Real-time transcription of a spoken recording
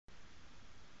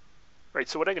Right,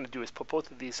 so what I'm going to do is put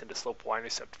both of these into slope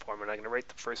y-intercept form, and I'm going to write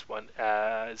the first one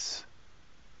as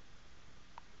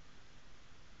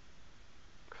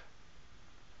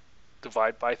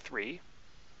divide by 3.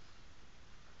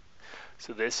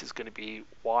 So this is going to be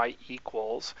y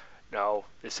equals, now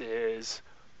this is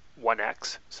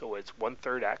 1x, so it's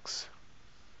 1/3 x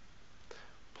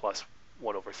plus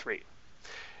 1 over 3.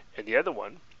 And the other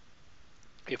one,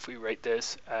 if we write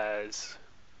this as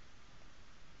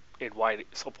in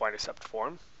slope y-intercept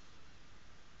form,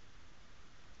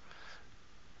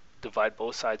 divide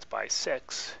both sides by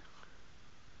 6,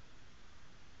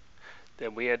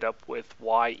 then we end up with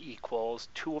y equals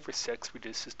 2 over 6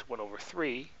 reduces to 1 over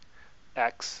 3,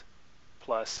 x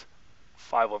plus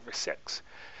 5 over 6.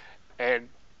 And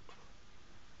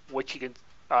what you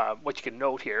can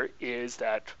note here is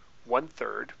that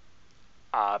 1/3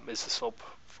 is the slope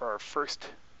for our first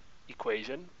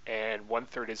equation, and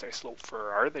 1/3 is our slope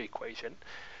for our other equation.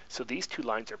 So these two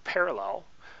lines are parallel,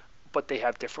 but they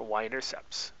have different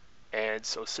y-intercepts. And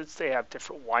so since they have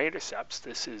different y-intercepts,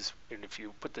 this is, and if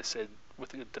you put this in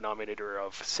with a denominator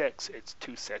of 6, it's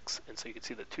 2, 6. And so you can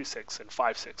see that 2, 6 and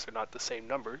 5, 6 are not the same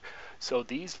number. So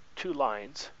these two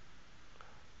lines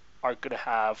are going to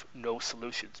have no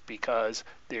solutions because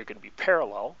they're going to be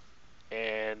parallel.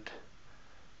 And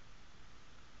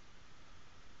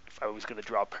if I was going to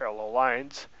draw parallel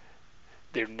lines,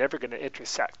 they're never going to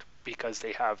intersect because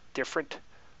they have different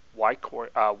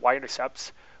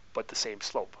y-intercepts but the same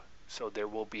slope. So there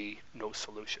will be no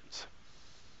solutions.